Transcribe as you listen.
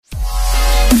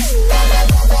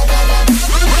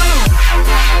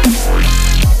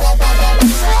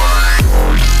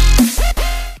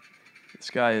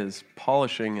guy is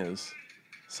polishing his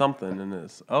something in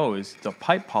his... Oh, he's a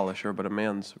pipe polisher, but a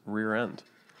man's rear end.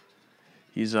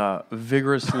 He's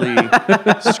vigorously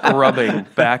scrubbing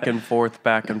back and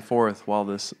forth, while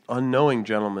this unknowing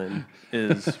gentleman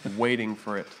is waiting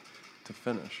for it to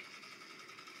finish.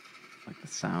 Like the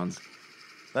sounds.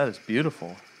 That is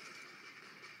beautiful.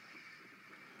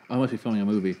 I must be filming a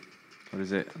movie. What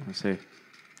is it? Let's see.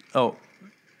 Oh,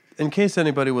 in case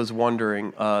anybody was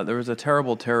wondering, there was a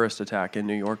terrible terrorist attack in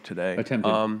New York today.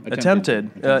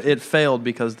 Attempted. It failed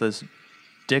because this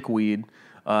dickweed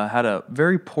had a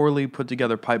very poorly put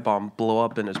together pipe bomb blow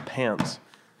up in his pants,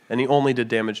 and he only did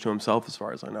damage to himself, as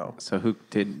far as I know. So who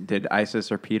did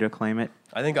ISIS or PETA claim it?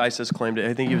 I think ISIS claimed it.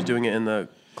 I think he was doing it in the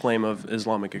claim of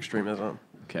Islamic extremism.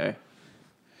 Okay.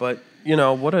 But,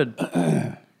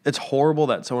 it's horrible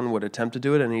that someone would attempt to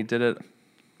do it, and he did it,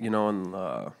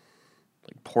 in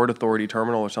Port Authority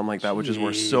Terminal or something like that, which is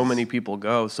where so many people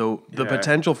go. So the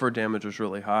potential for damage was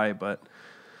really high, but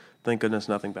thank goodness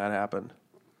nothing bad happened.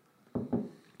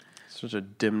 Such a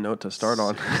dim note to start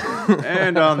on.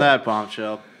 And on that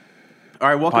bombshell. All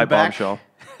right, welcome back. Bombshell.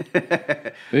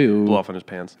 Hey-o. Blew off in his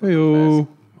pants. Hey-o.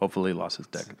 Hopefully he lost his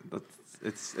dick.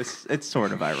 It's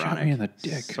sort of ironic. Shot me in the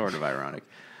dick. Sort of ironic.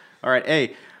 All right,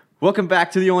 hey, welcome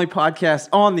back to the only podcast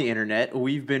on the internet.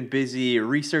 We've been busy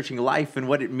researching life and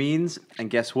what it means, and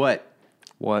guess what?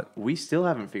 What? We still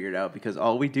haven't figured out because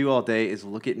all we do all day is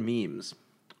look at memes.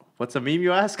 What's a meme,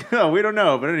 you ask? Oh, we don't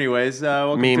know. But anyways,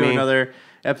 welcome to another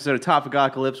episode of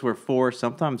Topicocalypse, where 4,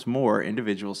 sometimes more,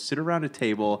 individuals sit around a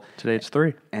table. Today it's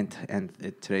 3.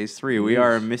 Today's 3. We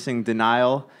are missing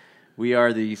Denial. We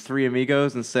are the 3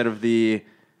 amigos instead of the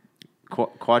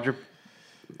quadruple.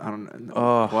 I don't know.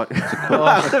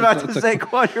 I was about to say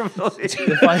quadruple. It's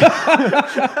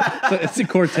a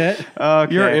quartet.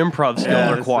 Okay. Your improv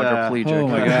skills are quadriplegic. Oh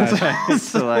my god.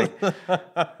 So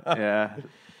yeah.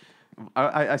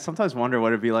 I sometimes wonder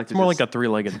what it'd be like to More like a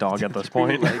 3-legged dog at this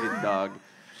point. 3-legged dog.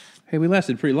 Hey, we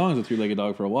lasted pretty long as a 3-legged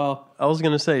dog for a while. I was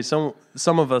going to say,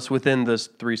 some of us within this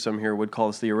threesome here would call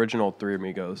us the original 3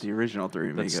 amigos. The original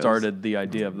 3 amigos. That started the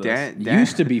idea of this.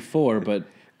 Used to be 4, but...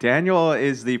 Daniel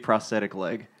is the prosthetic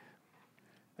leg.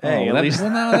 Hey, at least... Well,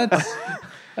 no,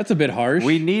 that's a bit harsh.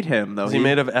 We need him, though. Is he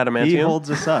made of adamantium? He holds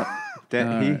us up.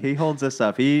 He holds us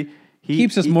up. He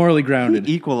keeps us morally grounded.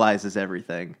 He equalizes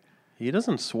everything. He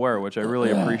doesn't swear, which I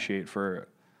really appreciate for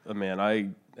a man. I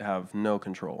have no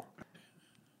control.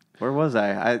 Where was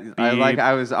I?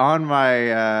 I was on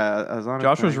my. I was on.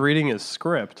 Josh was reading his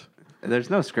script.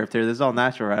 There's no script here. This is all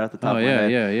natural right off the top of my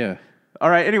head. Yeah. All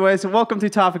right, anyways, welcome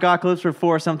to Topicocalypse, where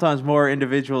 4, sometimes more,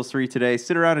 individuals, 3 today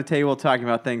sit around a table talking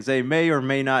about things they may or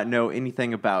may not know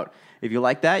anything about. If you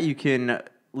like that, you can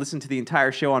listen to the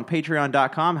entire show on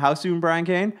patreon.com. How soon, Brian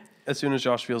Kane? As soon as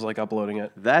Josh feels like uploading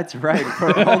it. That's right.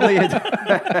 For only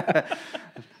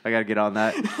I got to get on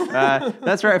that.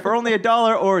 That's right. For only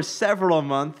 $1 or several a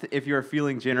month, if you're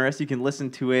feeling generous, you can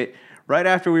listen to it right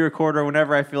after we record or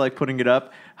whenever I feel like putting it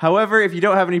up. However, if you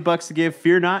don't have any bucks to give,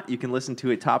 fear not. You can listen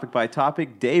to it topic by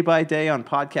topic, day by day on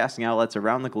podcasting outlets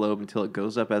around the globe until it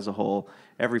goes up as a whole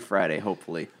every Friday,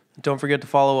 hopefully. Don't forget to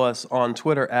follow us on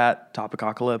Twitter at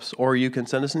Topicocalypse, or you can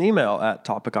send us an email at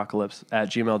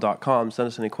topicocalypse@gmail.com. Send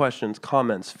us any questions,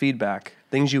 comments, feedback,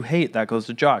 things you hate, that goes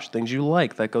to Josh, things you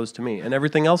like, that goes to me, and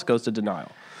everything else goes to Denial.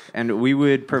 And we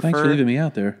would prefer... Thanks for leaving me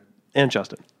out there. And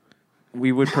Justin.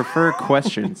 We would prefer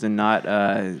questions and not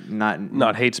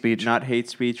hate speech. Not hate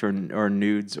speech or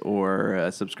nudes or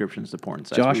subscriptions to porn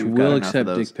sites. Josh will accept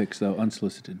dick pics, though,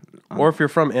 unsolicited. Or if you're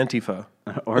from Antifa.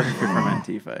 Or if you're from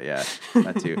Antifa, yeah,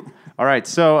 that too. All right,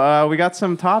 so we got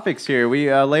some topics here. We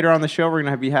later on the show, we're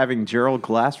going to be having Gerald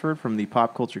Glassford from the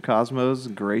Pop Culture Cosmos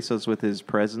grace us with his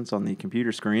presence on the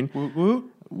computer screen. Woot woot.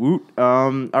 Woot.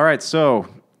 All right, so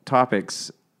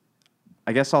topics.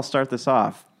 I guess I'll start this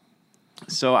off.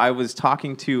 So I was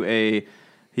talking to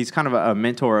he's kind of a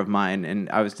mentor of mine, and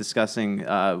I was discussing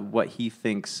what he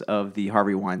thinks of the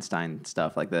Harvey Weinstein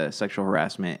stuff, like the sexual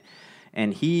harassment.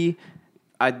 And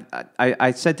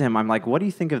I said to him, I'm like, what do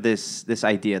you think of this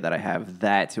idea that I have,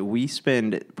 that we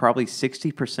spend probably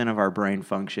 60% of our brain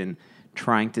function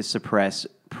trying to suppress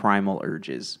primal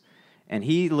urges? And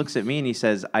he looks at me and he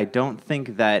says, I don't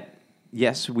think that...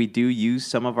 Yes, we do use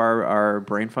some of our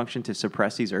brain function to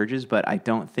suppress these urges, but I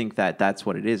don't think that that's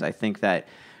what it is. I think that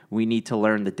we need to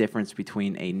learn the difference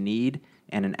between a need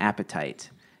and an appetite.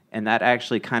 And that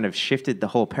actually kind of shifted the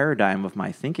whole paradigm of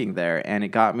my thinking there. And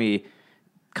it got me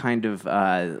kind of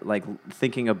like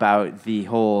thinking about the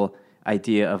whole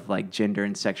idea of like gender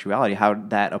and sexuality, how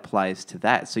that applies to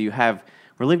that. So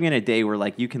we're living in a day where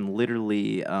like you can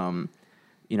literally,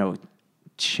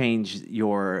 change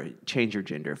your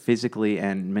gender physically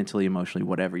and mentally, emotionally,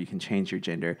 whatever. You can change your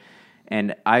gender.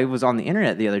 And I was on the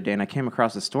internet the other day, and I came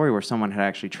across a story where someone had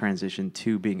actually transitioned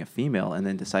to being a female and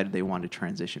then decided they wanted to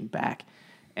transition back.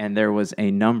 And there was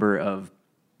a number of,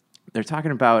 they're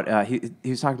talking about, he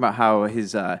was talking about how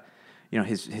his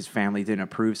family didn't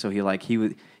approve, so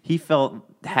he felt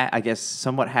I guess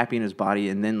somewhat happy in his body,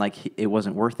 and then it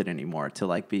wasn't worth it anymore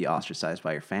to be ostracized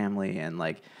by your family, and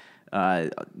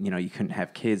you couldn't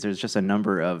have kids. There's just a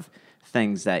number of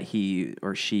things that he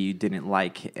or she didn't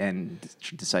like and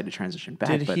decided to transition back.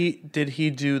 Did he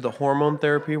do the hormone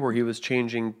therapy where he was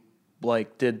changing,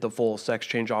 did the full sex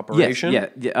change operation?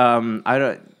 Yes, yeah. I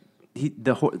don't. He did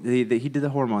the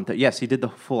hormone. Yes, he did the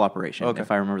full operation. Okay. If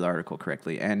I remember the article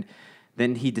correctly, and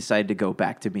then he decided to go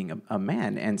back to being a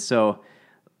man, and so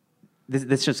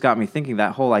this just got me thinking,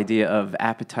 that whole idea of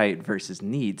appetite versus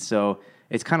need. So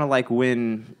it's kind of like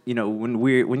when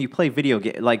you play video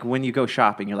game, like when you go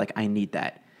shopping, you're like, I need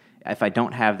that. If I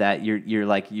don't have that,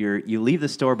 you leave the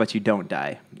store, but you don't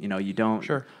die. You don't.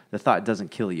 Sure. The thought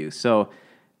doesn't kill you. So,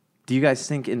 do you guys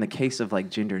think, in the case of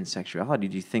gender and sexuality,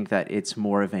 do you think that it's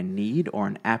more of a need or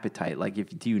an appetite?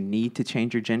 Do you need to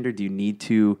change your gender? Do you need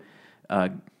to,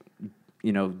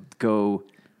 go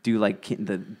do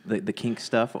the kink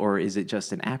stuff, or is it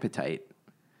just an appetite?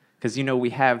 Because we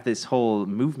have this whole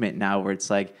movement now where it's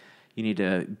you need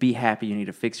to be happy, you need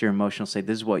to fix your emotional state.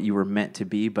 This is what you were meant to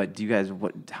be. But do you guys,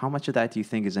 how much of that do you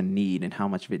think is a need, and how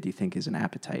much of it do you think is an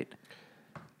appetite?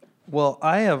 Well,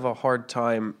 I have a hard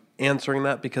time answering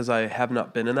that because I have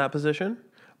not been in that position.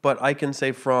 But I can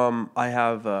say I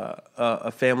have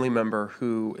a family member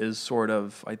who is sort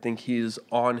of, I think he's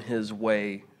on his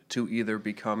way to either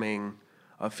becoming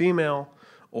a female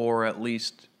or at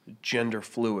least gender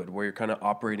fluid, where you're kind of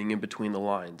operating in between the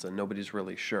lines and nobody's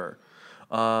really sure.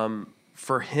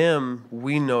 For him,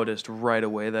 we noticed right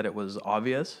away that it was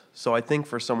obvious. So I think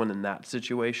for someone in that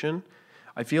situation,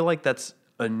 I feel like that's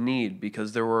a need,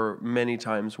 because there were many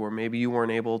times where maybe you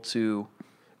weren't able to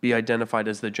be identified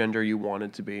as the gender you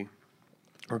wanted to be,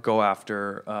 or go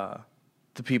after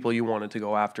the people you wanted to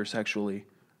go after sexually,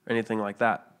 or anything like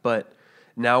that. But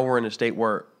now we're in a state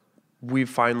where we've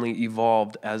finally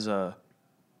evolved as a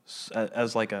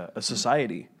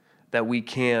society, that we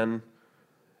can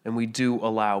and we do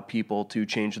allow people to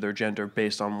change their gender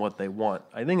based on what they want.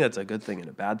 I think that's a good thing and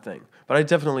a bad thing. But I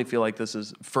definitely feel like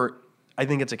I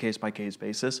think it's a case-by-case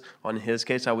basis. On his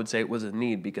case, I would say it was a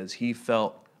need, because he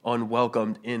felt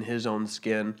unwelcomed in his own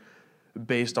skin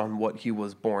based on what he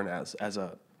was born as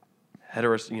a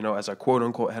as a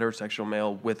quote-unquote heterosexual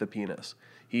male with a penis.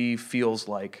 He feels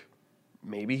like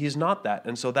maybe he's not that.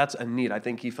 And so that's a need. I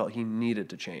think he felt he needed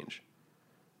to change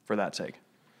for that sake.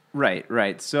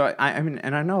 Right. So, I mean,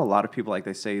 and I know a lot of people,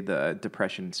 they say the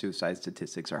depression and suicide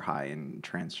statistics are high in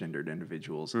transgendered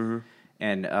individuals. Mm-hmm.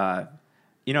 And,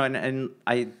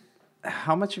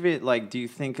 how much of it, do you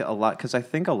think a lot, because I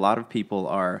think a lot of people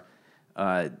are,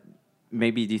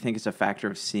 maybe do you think it's a factor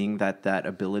of seeing that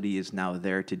ability is now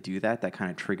there to do that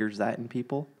kind of triggers that in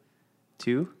people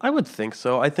too? I would think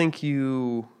so. I think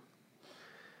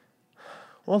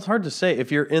well, it's hard to say.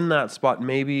 If you're in that spot,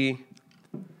 maybe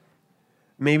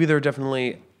there are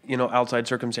definitely, outside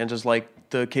circumstances,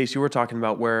 like the case you were talking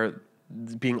about, where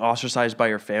being ostracized by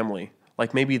your family,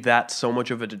 maybe that's so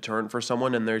much of a deterrent for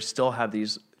someone, and they still have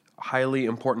these highly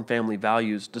important family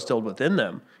values distilled within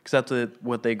them, because that's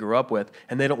what they grew up with,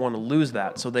 and they don't want to lose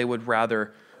that, so they would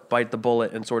rather bite the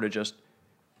bullet and sort of just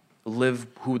live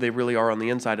who they really are on the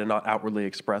inside and not outwardly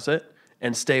express it,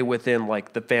 and stay within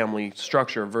the family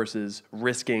structure versus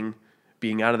risking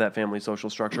being out of that family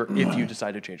social structure if you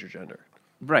decide to change your gender.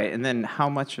 Right, and then how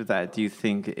much of that do you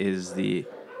think is the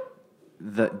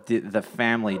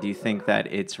family? Do you think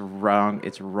that it's wrong?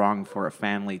 It's wrong for a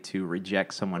family to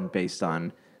reject someone based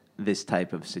on this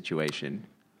type of situation?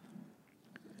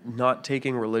 Not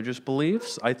taking religious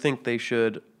beliefs, I think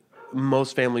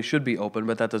most families should be open,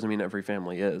 but that doesn't mean every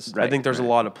family is. Right, I think there's a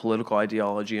lot of political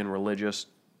ideology and religious,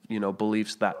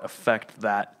 beliefs that affect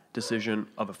that decision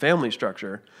of a family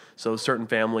structure. So certain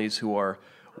families who are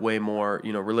way more,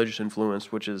 religious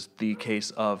influenced, which is the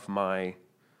case of my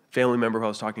family member who I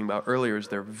was talking about earlier, is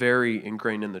they're very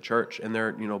ingrained in the church, and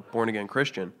they're, born again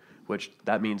Christian, which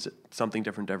that means something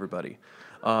different to everybody.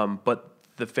 But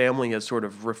the family has sort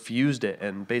of refused it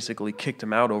and basically kicked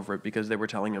him out over it, because they were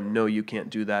telling him, no, you can't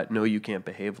do that. No, you can't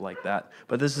behave like that.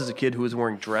 But this is a kid who was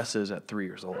wearing dresses at 3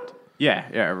 years old. Yeah,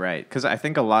 right. Because I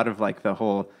think a lot of the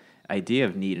whole idea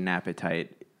of need and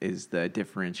appetite is the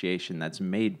differentiation that's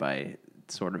made by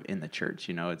sort of in the church.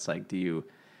 It's do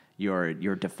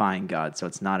you're defying God. So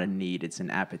it's not a need, it's an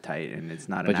appetite, and it's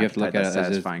not But an you have to appetite look at that's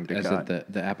it satisfying to as God. if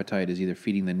the appetite is either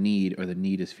feeding the need or the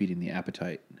need is feeding the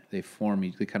appetite. They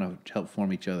kind of help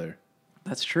form each other.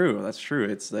 That's true. That's true.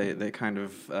 It's they kind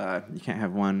of you can't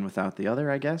have one without the other,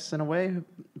 I guess, in a way.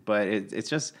 But it's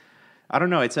just I don't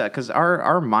know. It's because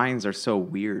our minds are so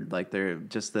weird. Like they're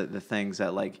just the things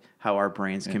that like how our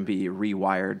brains can be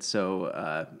rewired.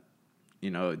 So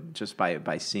just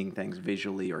by seeing things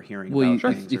visually or hearing. Well,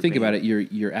 about things you or think being, about it.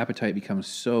 Your appetite becomes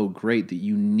so great that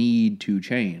you need to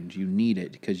change. You need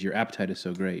it because your appetite is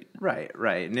so great. Right.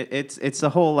 And it's the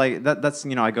whole like that's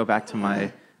I go back to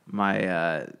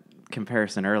my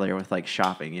comparison earlier with like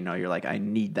shopping. You're like, I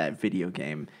need that video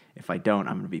game. If I don't,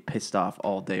 I'm gonna be pissed off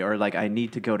all day. Or like I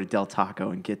need to go to Del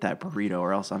Taco and get that burrito,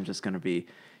 or else I'm just gonna be.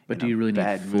 But do you really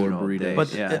need 4 burritos?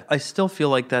 But I still feel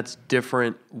like that's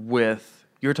different with.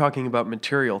 You're talking about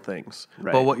material things,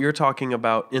 right. But what you're talking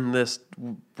about in this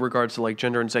regards to like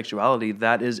gender and sexuality,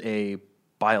 that is a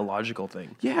biological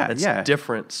thing. That's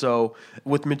different. So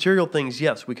with material things,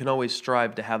 yes, we can always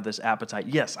strive to have this appetite.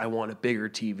 Yes, I want a bigger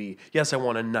TV. Yes, I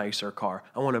want a nicer car.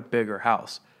 I want a bigger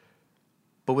house.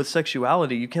 But with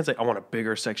sexuality, you can't say, I want a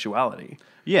bigger sexuality.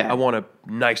 Yeah. I want a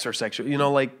nicer sexual.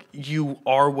 Like you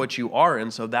are what you are.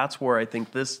 And so that's where I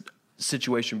think this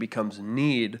situation becomes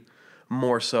need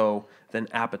more so than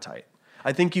appetite.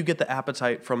 I think you get the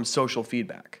appetite from social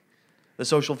feedback. The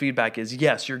social feedback is,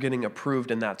 yes, you're getting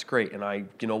approved and that's great. And I,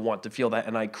 want to feel that.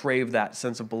 And I crave that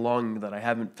sense of belonging that I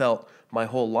haven't felt my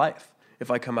whole life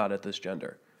if I come out at this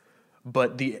gender.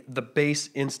 But the base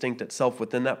instinct itself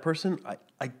within that person,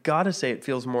 I gotta say it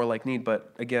feels more like need.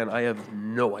 But again, I have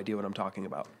no idea what I'm talking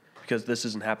about because this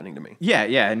isn't happening to me.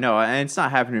 Yeah, no, and it's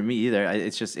not happening to me either.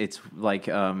 It's like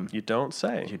you don't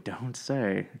say. You don't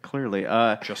say. Clearly,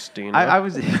 Justina. I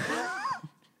was.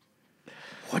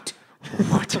 What?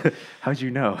 How'd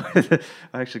you know?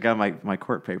 I actually got my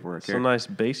court paperwork here. It's a nice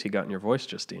bass you got in your voice,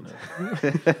 Justina.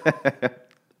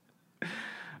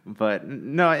 But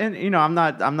no, and I'm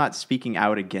not speaking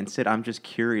out against it. I'm just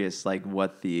curious, like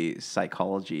what the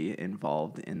psychology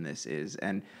involved in this is,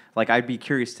 and like I'd be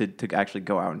curious to actually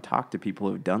go out and talk to people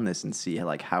who've done this and see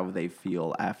like how they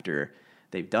feel after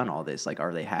they've done all this. Like,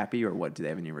 are they happy, or what? Do they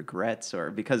have any regrets?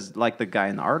 Or because like the guy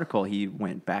in the article, he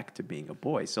went back to being a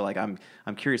boy. So like I'm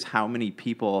curious how many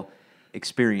people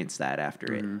experience that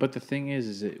after it. But the thing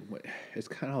is it's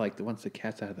kind of like once the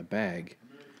cat's out of the bag.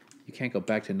 You can't go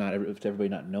back to everybody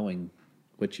not knowing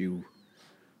what you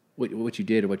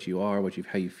did or what you are,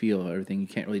 how you feel, everything. You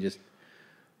can't really just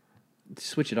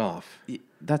switch it off.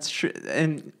 That's true.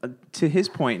 And to his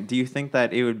point, do you think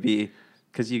that it would be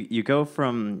because you go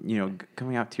from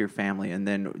coming out to your family, and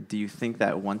then do you think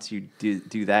that once you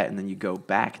do that and then you go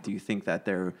back, do you think that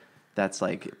that's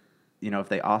like if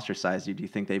they ostracize you, do you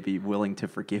think they'd be willing to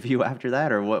forgive you after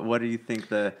that? Or what do you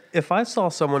think If I saw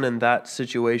someone in that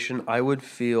situation, I would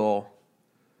feel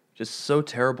just so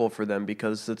terrible for them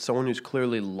because it's someone who's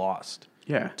clearly lost.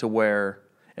 Yeah. To where,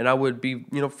 and I would be,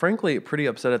 frankly, pretty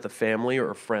upset at the family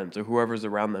or friends or whoever's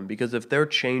around them because if they're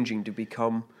changing to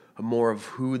become more of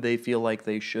who they feel like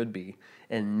they should be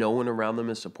and no one around them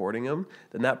is supporting them,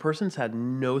 then that person's had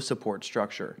no support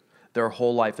structure their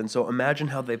whole life. And so imagine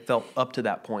how they felt up to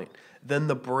that point. Then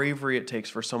the bravery it takes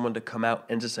for someone to come out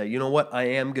and to say, you know what, I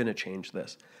am going to change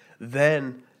this.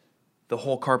 Then the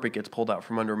whole carpet gets pulled out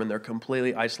from under them and they're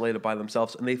completely isolated by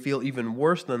themselves and they feel even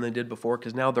worse than they did before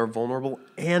because now they're vulnerable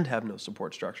and have no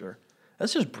support structure.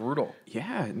 That's just brutal.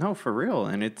 Yeah, no, for real.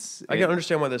 And I can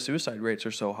understand why the suicide rates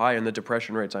are so high and the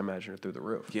depression rates, I imagine, are through the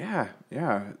roof. Yeah.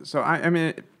 So, I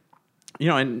mean,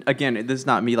 and again, this is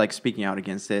not me like speaking out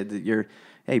against it.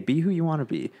 Hey, be who you want to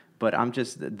be. But I'm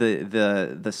just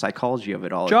the psychology of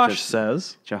it all. Josh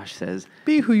says,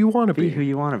 be who you want to be. Be who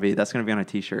you want to be. That's going to be on a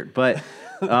T-shirt. But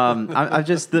I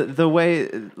just the way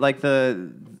like the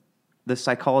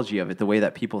psychology of it, the way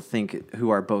that people think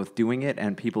who are both doing it,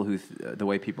 and people the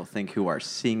way people think who are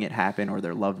seeing it happen or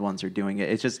their loved ones are doing it.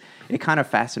 It's just it kind of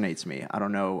fascinates me. I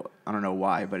don't know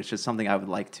why, but it's just something I would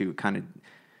like to kind of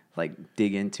like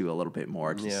dig into a little bit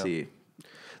more to see.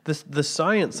 The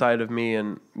science side of me,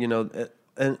 and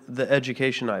and the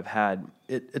education I've had,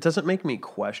 it doesn't make me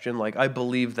question. Like, I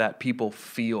believe that people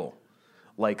feel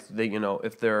like they,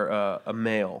 if they're a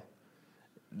male,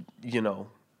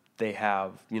 they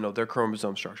have, their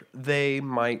chromosome structure. They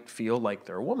might feel like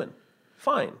they're a woman.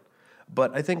 Fine.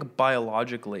 But I think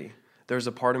biologically, there's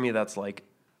a part of me that's like,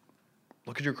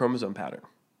 look at your chromosome pattern.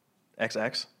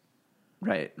 XX.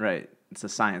 Right. It's the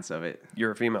science of it.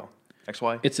 You're a female.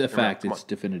 XY. It's a fact. Come It's on.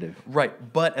 definitive.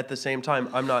 Right, but at the same time,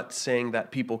 I'm not saying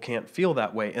that people can't feel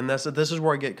that way, and this is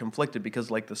where I get conflicted because,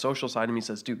 like, the social side of me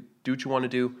says, "Dude, do what you want to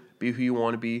do, be who you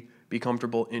want to be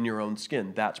comfortable in your own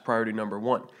skin. That's priority number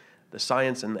one." The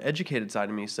science and the educated side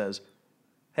of me says,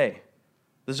 "Hey,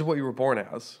 this is what you were born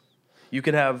as. You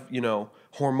could have,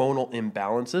 hormonal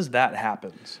imbalances. That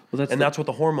happens, Well, that's what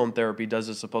the hormone therapy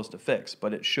is supposed to fix.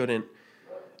 But it shouldn't,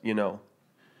 Well,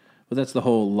 that's the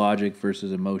whole logic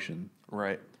versus emotion.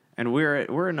 right." And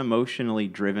we're an emotionally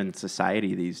driven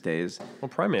society these days. Well,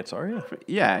 primates are, yeah.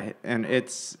 Yeah, and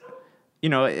it's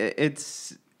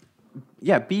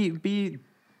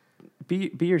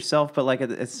be yourself, but like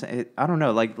I don't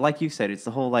know, like you said, it's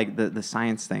the whole like the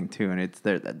science thing too, and it's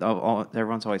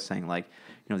everyone's always saying like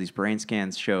these brain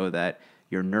scans show that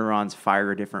your neurons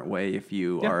fire a different way if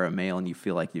you are a male and you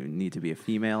feel like you need to be a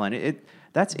female, and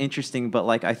that's interesting, but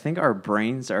like I think our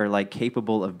brains are like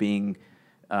capable of being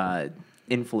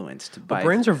influenced by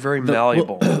Brains are very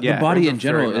malleable. The body Brains in are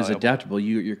general very is malleable. adaptable.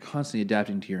 You're constantly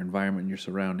adapting to your environment and your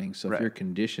surroundings. So if you're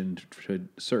conditioned to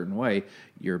a certain way,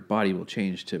 your body will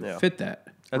change to fit that.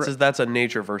 That's a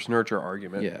nature versus nurture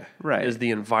argument. Yeah. Right. Is the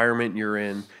environment you're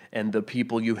in and the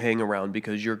people you hang around,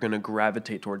 because you're going to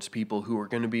gravitate towards people who are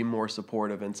going to be more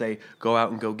supportive and say, go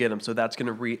out and go get them. So that's going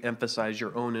to re-emphasize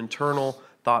your own internal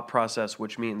thought process,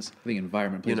 which means I think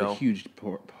environment plays a huge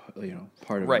part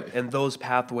of right. it. And those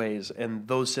pathways and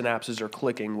those synapses are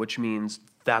clicking, which means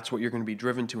that's what you're going to be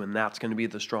driven to, and that's going to be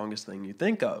the strongest thing you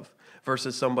think of.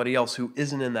 Versus somebody else who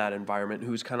isn't in that environment,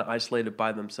 who's kind of isolated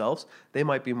by themselves, they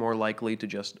might be more likely to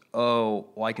just,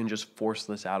 I can just force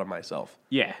this out of myself.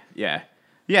 Yeah.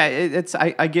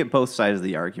 I get both sides of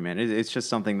the argument. It's just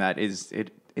something that is it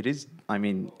is. I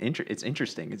mean, it's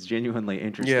interesting. It's genuinely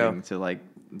interesting to like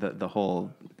the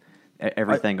whole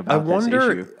everything about this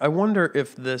issue. I wonder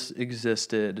if this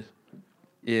existed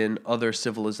in other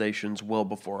civilizations well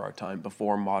before our time,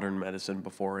 before modern medicine,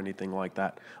 before anything like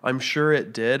that. I'm sure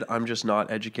it did. I'm just not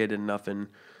educated enough in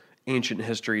ancient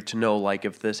history to know, like,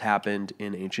 if this happened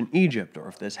in ancient Egypt or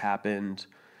if this happened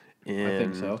in I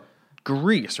think so.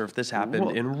 Greece or if this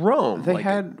happened in Rome. They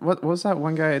had what was that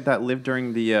one guy that lived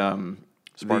during the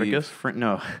Spartacus?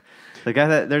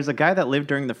 There's a guy that lived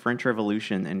during the French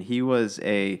Revolution, and he was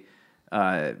a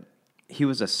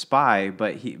spy,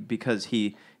 but because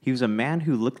he was a man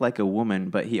who looked like a woman,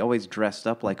 but he always dressed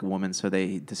up like a woman, so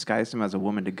they disguised him as a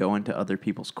woman to go into other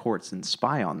people's courts and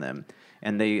spy on them.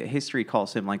 And history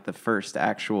calls him like the first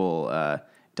actual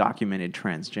documented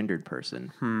transgendered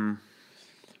person.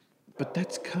 But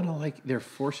that's kind of like they're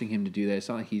forcing him to do that. It's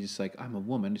not like he's just like, I'm a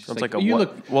woman. It's just Sounds like, like a you what?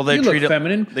 look, Well, they you treat look it-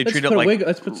 feminine. they Let's treat it put a like- wig,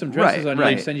 let's put some dresses on you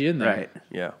and send you in there. Right.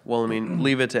 Yeah. Well, I mean,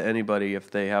 leave it to anybody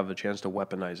if they have a chance to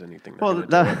weaponize anything. they're Well,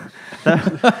 gonna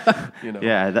do it.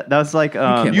 yeah, that was like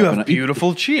can't You Weaponize- have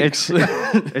beautiful cheeks.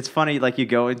 it's funny, like you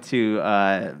go into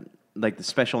like the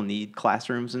special need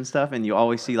classrooms and stuff, and you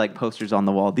always see like posters on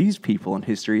the wall. These people in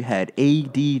history had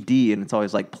ADD, and it's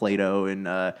always like Plato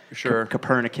and Sure.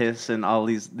 Copernicus and all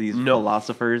these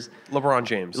philosophers. LeBron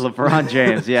James. LeBron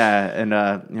James, yeah,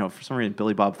 and for some reason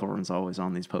Billy Bob Thornton's always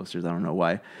on these posters. I don't know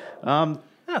why.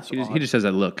 That's He just has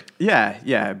that look.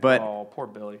 Yeah, but Oh, poor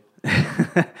Billy. He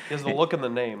has the look in the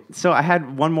name. so I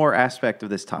had one more aspect of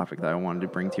this topic that I wanted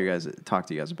to talk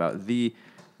to you guys about the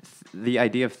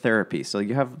idea of therapy. So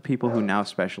you have people who now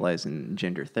specialize in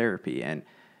gender therapy, and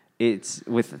it's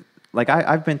with like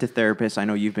I've been to therapists. I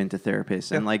know you've been to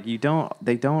therapists, and like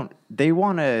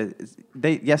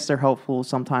yes, they're helpful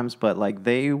sometimes, but like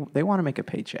they want to make a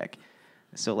paycheck.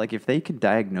 So like if they could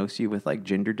diagnose you with like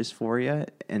gender dysphoria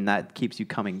and that keeps you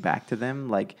coming back to them,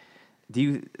 like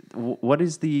what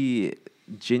is the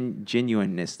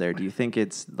genuineness there? Do you think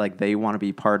it's like they want to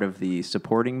be part of the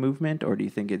supporting movement, or do you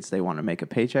think it's they want to make a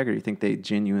paycheck, or do you think they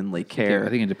genuinely care? I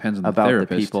think it depends on the about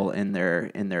therapist. the people in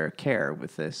their care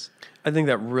with this. I think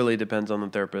that really depends on the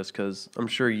therapist, because I'm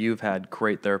sure you've had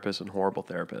great therapists and horrible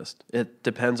therapists. It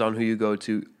depends on who you go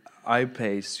to. I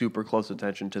pay super close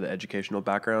attention to the educational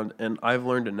background, and I've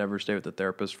learned to never stay with a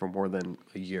therapist for more than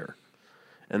a year.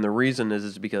 And the reason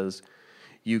is because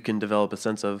you can develop a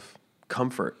sense of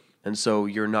comfort. And so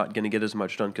you're not going to get as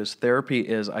much done, because therapy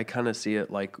is, I kind of see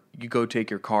it like you go take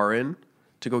your car in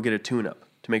to go get a tune-up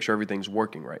to make sure everything's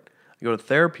working right. You go to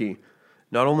therapy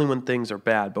not only when things are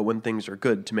bad, but when things are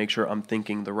good, to make sure I'm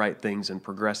thinking the right things and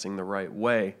progressing the right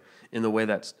way in the way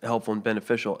that's helpful and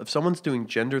beneficial. If someone's doing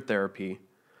gender therapy,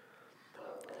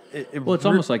 Well, it's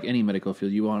almost like any medical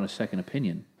field. You want a second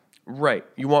opinion. Right.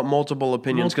 You want multiple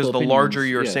opinions because the Multiple larger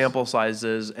opinions, your yes. sample size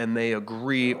is and they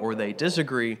agree or they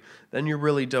disagree, then you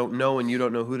really don't know and you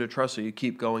don't know who to trust. So you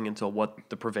keep going until what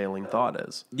the prevailing thought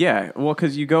is. Yeah, well,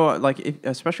 because you go like,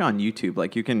 especially on YouTube,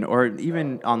 like you can, or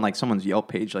even on like someone's Yelp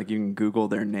page, like you can Google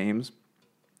their names,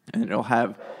 and you'll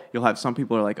have some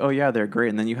people are like, oh yeah, they're great,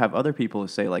 and then you have other people who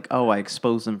say like, oh, I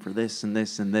exposed them for this and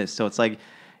this and this. So it's like,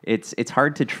 it's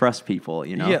hard to trust people,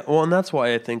 you know. Yeah, well, and that's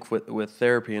why I think with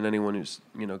therapy and anyone who's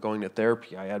going to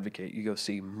therapy, I advocate you go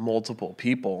see multiple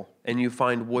people and you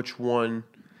find which one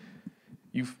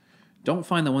you. Don't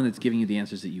find the one that's giving you the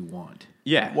answers that you want.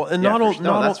 Yeah. Well, and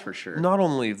yeah, that's for sure. Not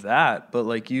only that, but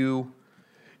like you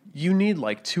need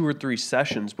like 2 or 3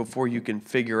 sessions before you can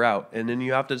figure out, and then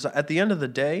you have to. At the end of the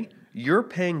day, you're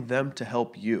paying them to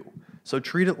help you, so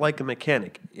treat it like a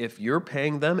mechanic. If you're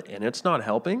paying them and it's not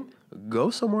helping, go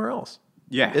somewhere else.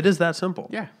 Yeah. It is that simple.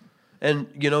 Yeah. And,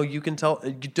 you can tell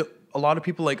a lot of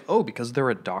people like, oh, because they're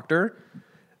a doctor,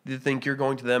 you think you're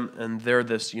going to them and they're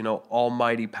this,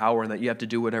 almighty power and that you have to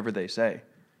do whatever they say.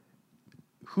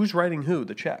 Who's writing who?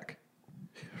 The check.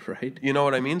 Right? You know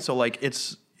what I mean? So, like,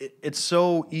 it's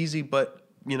so easy, but,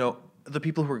 the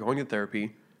people who are going to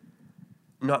therapy,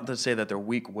 not to say that they're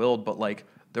weak-willed, but, like,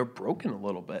 they're broken a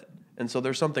little bit. And so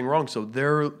there's something wrong. So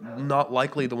they're not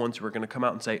likely the ones who are going to come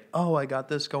out and say, oh, I got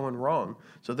this going wrong.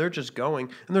 So they're just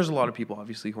going. And there's a lot of people,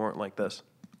 obviously, who aren't like this.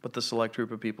 But the select group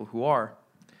of people who are.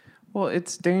 Well,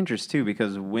 it's dangerous, too,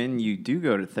 because when you do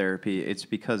go to therapy, it's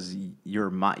because your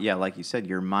mind, like you said,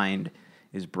 your mind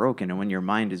is broken. And when your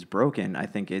mind is broken, I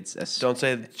think it's... Don't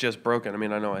say it's just broken. I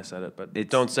mean, I know I said it, but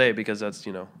don't say it because that's,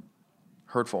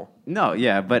 hurtful. No,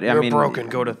 yeah, but You're broken,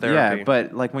 go to therapy. Yeah,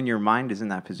 but like when your mind is in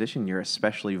that position, you're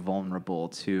especially vulnerable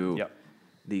to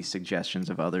the suggestions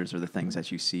of others or the things that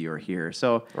you see or hear.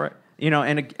 So, right.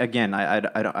 And again,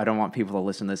 I don't want people to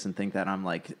listen to this and think that I'm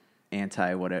like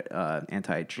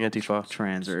Antifa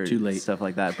trans or too late. stuff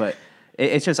like that. But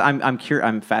it's just I'm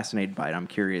fascinated by it. I'm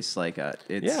curious. Like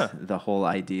the whole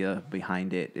idea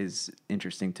behind it is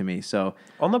interesting to me. So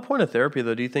on the point of therapy,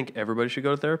 though, do you think everybody should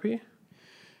go to therapy?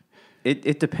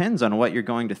 It depends on what you're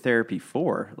going to therapy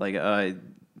for. Like,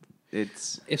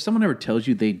 it's... If someone ever tells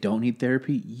you they don't need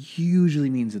therapy, usually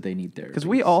means that they need therapy. Because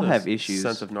we all have issues.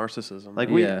 Sense of narcissism.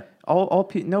 Like,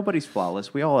 nobody's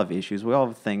flawless. We all have issues. We all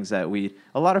have things that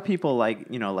a lot of people like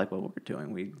what we're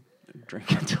doing. We drink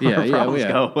until our problems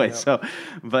go away. Yeah. So,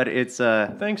 but it's...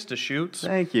 Thanks to Shoots.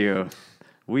 Thank you.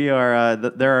 We are...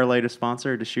 they're our latest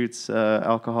sponsor, Deschutes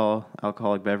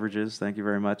Alcoholic Beverages. Thank you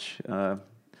very much.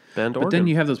 But then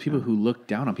you have those people who look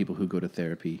down on people who go to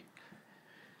therapy.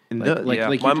 And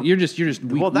you're just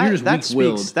weak,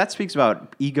 weak-willed. That speaks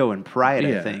about ego and pride,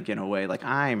 I think, in a way. Like,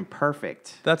 I'm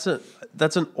perfect. That's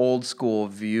an old school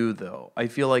view, though. I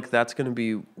feel like that's going to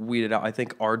be weeded out. I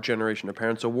think our generation of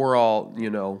parents, so we're all,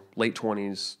 late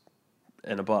 20s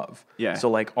and above. Yeah.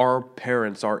 So, like, our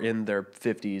parents are in their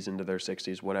 50s into their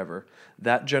 60s, whatever.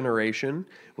 That generation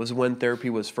was when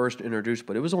therapy was first introduced,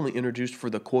 but it was only introduced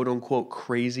for the quote-unquote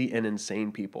crazy and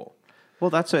insane people. Well,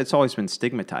 it's always been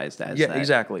stigmatized as that. Yeah,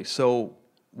 exactly. So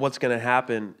what's going to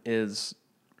happen is,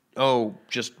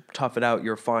 just tough it out,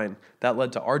 you're fine. That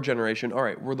led to our generation. All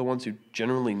right, we're the ones who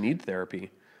generally need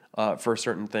therapy for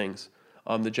certain things.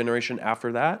 The generation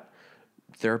after that,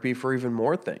 therapy for even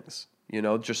more things.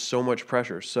 Just so much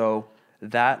pressure. So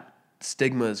that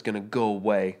stigma is going to go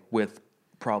away with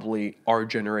probably our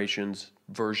generation's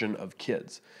version of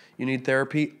kids. You need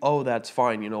therapy? Oh, that's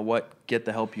fine. You know what? Get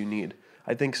the help you need.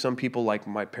 I think some people like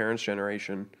my parents'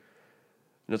 generation,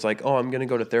 and it's like, I'm going to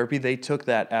go to therapy. They took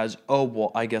that as,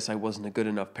 I guess I wasn't a good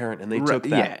enough parent. And they took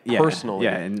that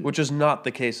personally, which is not the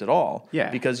case at all.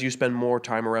 Yeah. Because you spend more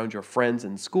time around your friends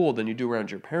in school than you do around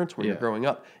your parents when you're growing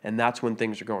up. And that's when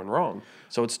things are going wrong.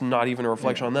 So it's not even a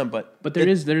reflection on them. But there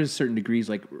is certain degrees,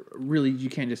 like, really,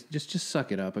 you can't just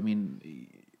suck it up. I mean,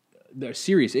 there are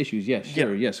serious issues. Yes,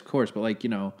 sure. Yes, of course. But, like,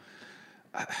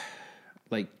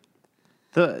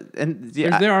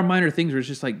 there are minor things where it's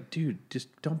just like, dude, just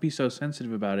don't be so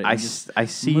sensitive about it. I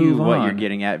see what you're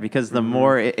getting at, because the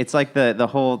more it's like the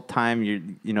whole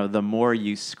time the more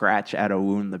you scratch at a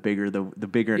wound, the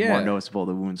bigger and more noticeable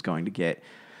the wound's going to get.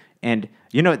 And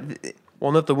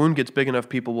well, if the wound gets big enough,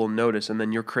 people will notice, and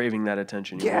then you're craving that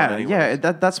attention.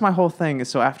 That's my whole thing.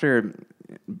 So after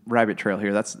Rabbit Trail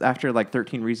here, that's after like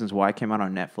 13 Reasons Why came out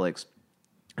on Netflix,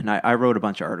 and I wrote a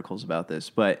bunch of articles about this,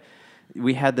 but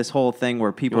we had this whole thing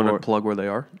where people... You want to plug where they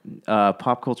are?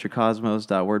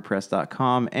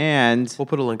 popculturecosmos.wordpress.com, and... We'll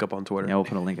put a link up on Twitter. Yeah, we'll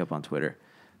put a link up on Twitter.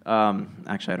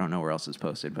 Actually, I don't know where else it's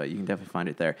posted, but you can definitely find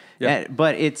it there. Yeah.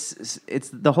 But it's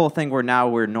the whole thing where now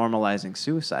we're normalizing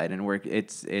suicide, and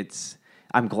it's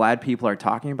I'm glad people are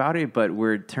talking about it, but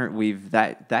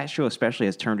that show especially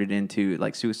has turned it into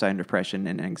like suicide and depression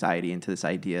and anxiety into this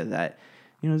idea that,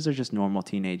 these are just normal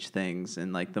teenage things.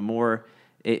 And like the more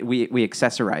we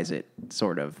accessorize it,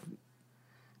 sort of,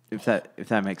 if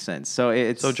that makes sense.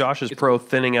 So Josh is pro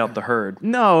thinning out the herd.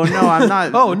 No, I'm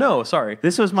not. Oh, no, sorry.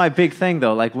 This was my big thing,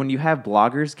 though. Like, when you have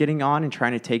bloggers getting on and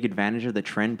trying to take advantage of the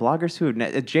trend, bloggers who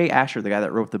Jay Asher, the guy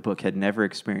that wrote the book, had never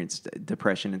experienced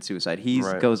depression and suicide.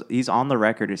 He's on the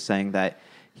record as saying that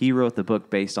he wrote the book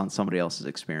based on somebody else's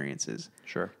experiences.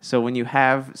 Sure. So when you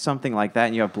have something like that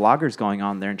and you have bloggers going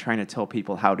on there and trying to tell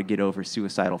people how to get over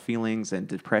suicidal feelings and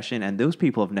depression, and those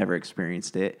people have never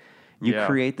experienced it, you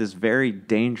create this very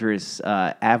dangerous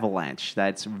avalanche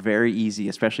that's very easy,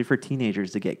 especially for teenagers,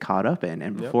 to get caught up in.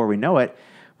 And before we know it,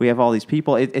 we have all these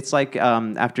people. It's like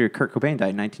after Kurt Cobain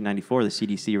died in 1994, the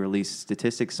CDC released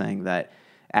statistics saying that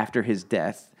after his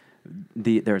death,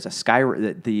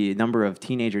 the number of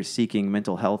teenagers seeking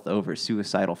mental health over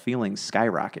suicidal feelings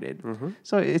skyrocketed. Mm-hmm.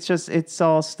 So it's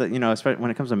all especially when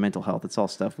it comes to mental health, it's all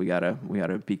stuff we gotta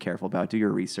be careful about. Do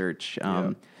your research.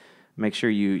 Make sure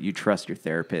you trust your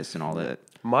therapist and all that.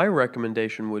 My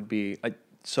recommendation would be,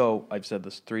 I've said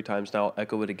this 3 times now, I'll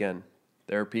echo it again.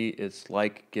 Therapy is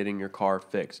like getting your car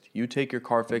fixed. You take your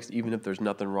car fixed even if there's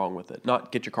nothing wrong with it.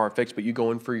 Not get your car fixed, but you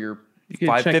go in for your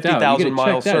 50,000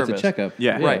 mile service. It's a checkup.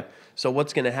 Yeah. Right. So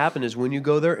what's going to happen is when you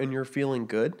go there and you're feeling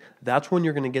good, that's when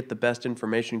you're going to get the best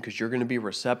information because you're going to be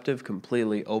receptive,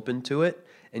 completely open to it.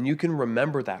 And you can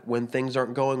remember that when things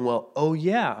aren't going well. Oh,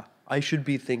 yeah, I should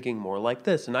be thinking more like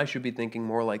this, and I should be thinking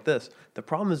more like this. The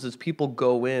problem is people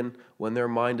go in when their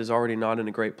mind is already not in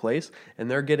a great place, and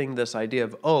they're getting this idea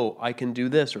of, oh, I can do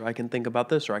this, or I can think about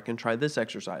this, or I can try this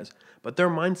exercise. But their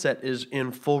mindset is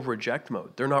in full reject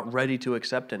mode. They're not ready to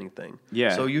accept anything.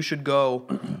 Yeah. So you should go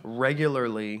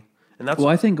regularly. And that's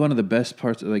I think one of the best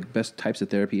parts, like best types of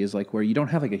therapy, is like where you don't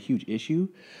have like a huge issue,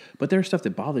 but there's stuff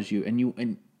that bothers you,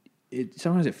 and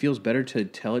sometimes it feels better to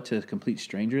tell it to a complete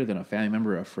stranger than a family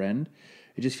member or a friend.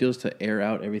 It just feels to air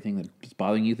out everything that's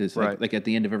bothering you. That's like at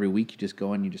the end of every week, you just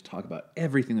go and you just talk about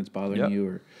everything that's bothering you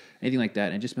or anything like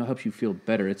that, and it just helps you feel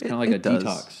better. It's kind of like a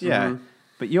detox. Yeah. Mm-hmm.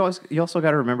 But you also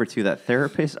got to remember too that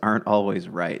therapists aren't always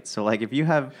right. So like if you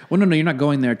have no, you're not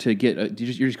going there to get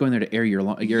you're just going there to air your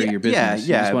business.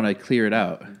 You just want to clear it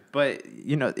out. But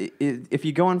if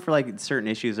you go in for like certain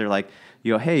issues, they're like,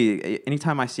 hey,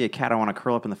 anytime I see a cat, I want to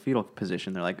curl up in the fetal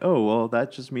position. They're like, oh, well,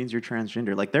 that just means you're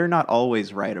transgender. Like they're not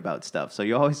always right about stuff. So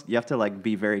you have to like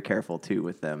be very careful too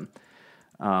with them.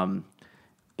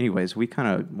 Anyways, we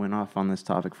kind of went off on this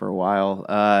topic for a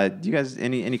while. Do you guys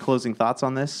any closing thoughts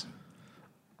on this?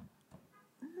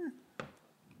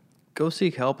 Go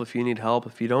seek help if you need help.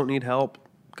 If you don't need help,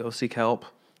 go seek help.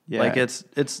 Yeah. Like it's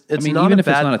I mean, not even if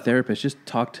it's not a therapist, just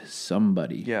talk to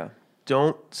somebody. Yeah.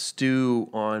 Don't stew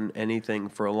on anything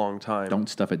for a long time. Don't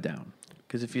stuff it down.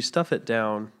 Because if you stuff it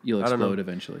down, you'll explode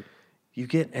eventually. You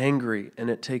get angry, and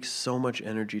it takes so much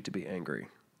energy to be angry.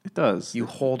 It does. You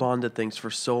hold on to things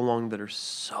for so long that are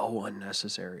so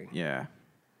unnecessary. Yeah.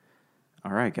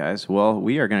 All right, guys. Well,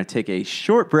 we are going to take a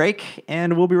short break,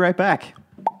 and we'll be right back.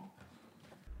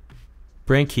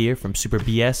 Brink here from Super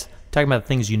BS, talking about the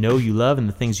things you know you love and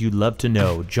the things you'd love to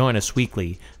know. Join us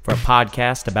weekly for a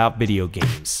podcast about video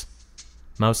games.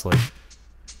 Mostly.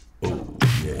 Oh,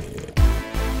 yeah.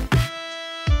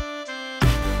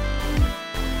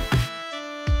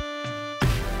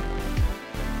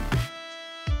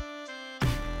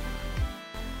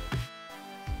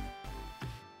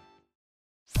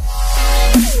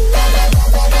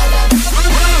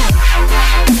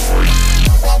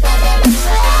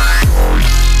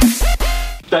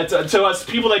 That to us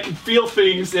people that can feel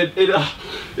things, it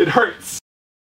hurts.